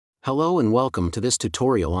Hello and welcome to this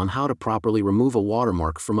tutorial on how to properly remove a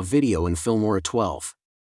watermark from a video in Filmora 12.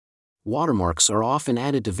 Watermarks are often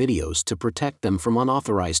added to videos to protect them from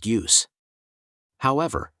unauthorized use.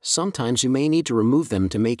 However, sometimes you may need to remove them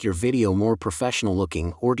to make your video more professional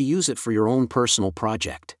looking or to use it for your own personal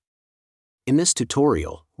project. In this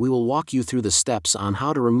tutorial, we will walk you through the steps on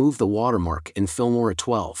how to remove the watermark in Filmora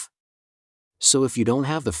 12. So if you don't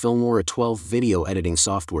have the Filmora 12 video editing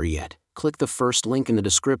software yet, click the first link in the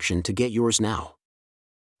description to get yours now.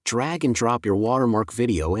 Drag and drop your watermark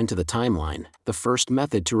video into the timeline. The first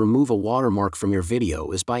method to remove a watermark from your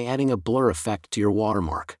video is by adding a blur effect to your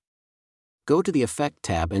watermark. Go to the Effect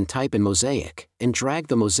tab and type in Mosaic, and drag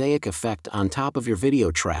the Mosaic effect on top of your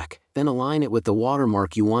video track, then align it with the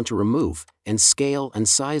watermark you want to remove, and scale and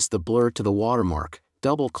size the blur to the watermark.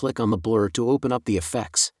 Double-click on the blur to open up the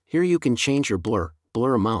effects. Here you can change your blur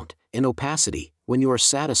amount, and opacity. When you are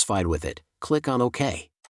satisfied with it, click on OK.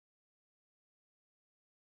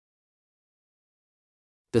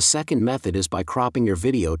 The second method is by cropping your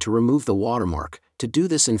video to remove the watermark. To do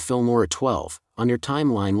this in Filmora 12, on your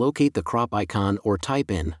timeline locate the crop icon or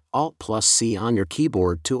type in Alt+C on your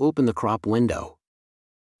keyboard to open the crop window.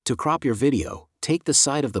 To crop your video, take the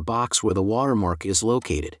side of the box where the watermark is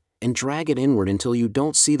located, and drag it inward until you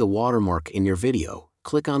don't see the watermark in your video.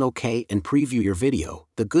 Click on OK and preview your video.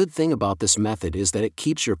 The good thing about this method is that it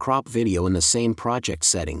keeps your crop video in the same project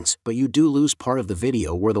settings, but you do lose part of the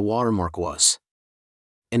video where the watermark was.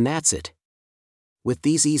 And that's it. With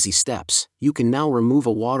these easy steps, you can now remove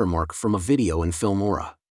a watermark from a video in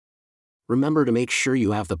Filmora. Remember to make sure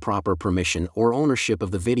you have the proper permission or ownership of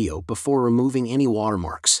the video before removing any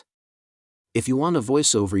watermarks. If you want to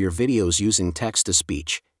voice over your videos using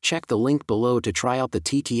text-to-speech, check the link below to try out the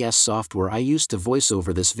TTS software I used to voice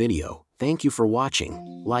over this video. Thank you for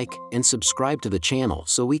watching. Like and subscribe to the channel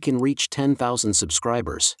so we can reach 10,000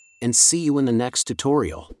 subscribers, and see you in the next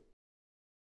tutorial.